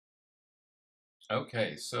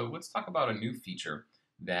Okay, so let's talk about a new feature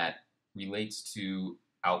that relates to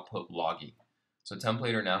output logging. So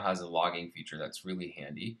Templater now has a logging feature that's really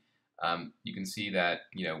handy. You can see that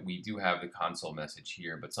we do have the console message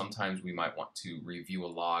here, but sometimes we might want to review a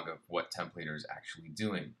log of what Templater is actually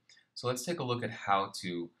doing. So let's take a look at how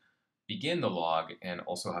to begin the log and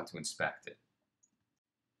also how to inspect it.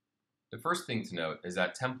 The first thing to note is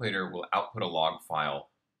that Templater will output a log file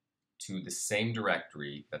to the same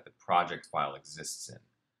directory that the project file exists in.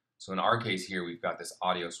 So in our case here, we've got this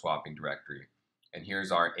audio swapping directory, and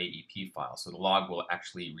here's our AEP file. So the log will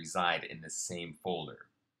actually reside in the same folder.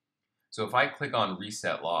 So if I click on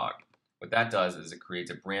Reset Log, what that does is it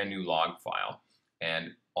creates a brand new log file,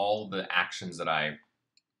 and all the actions that I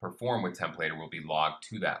perform with Templater will be logged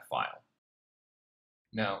to that file.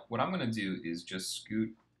 Now, what I'm going to do is just scoot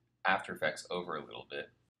After Effects over a little bit.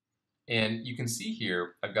 And you can see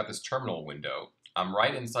here, I've got this terminal window. I'm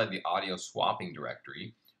right inside the audio swapping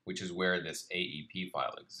directory, which is where this AEP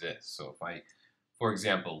file exists. So if I, for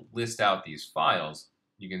example, list out these files,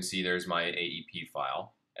 you can see there's my AEP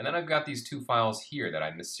file. And then I've got these two files here that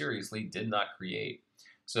I mysteriously did not create.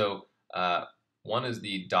 So one is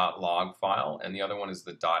the .log file, and the other one is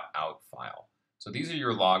the .out file. So these are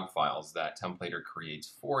your log files that Templater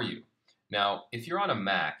creates for you. Now, if you're on a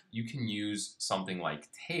Mac, you can use something like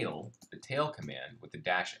tail, the tail command with the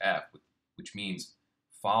 -f, which means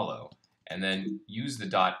follow, and then use the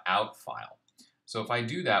 .out file. So if I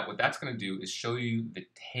do that, what that's going to do is show you the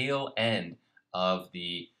tail end of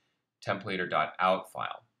the templater.out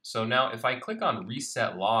file. So now if I click on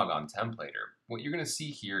Reset Log on Templater, what you're going to see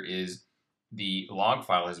here is the log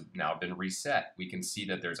file has now been reset. We can see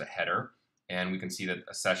that there's a header, and we can see that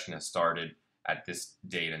a session has started at this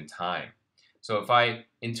date and time. So if I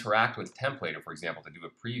interact with Templater, for example, to do a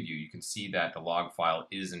preview, you can see that the log file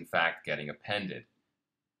is in fact getting appended.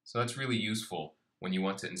 So that's really useful when you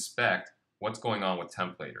want to inspect what's going on with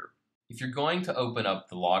Templater. If you're going to open up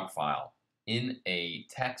the log file in a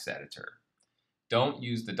text editor, don't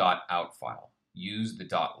use the .out file. Use the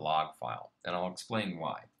 .log file, and I'll explain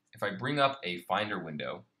why. If I bring up a Finder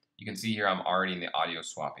window, you can see here I'm already in the audio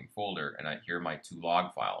swapping folder, and here are my two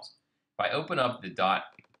log files. If I open up the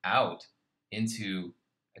 .out into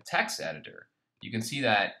a text editor, you can see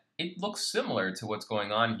that it looks similar to what's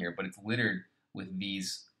going on here, but it's littered with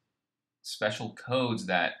these special codes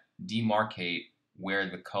that demarcate where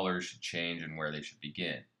the colors should change and where they should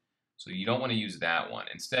begin. So you don't want to use that one.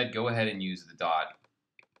 Instead, go ahead and use the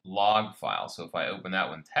 .log file. So if I open that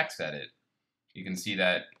one, text edit, you can see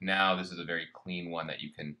that now this is a very clean one that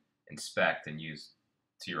you can inspect and use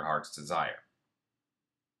to your heart's desire.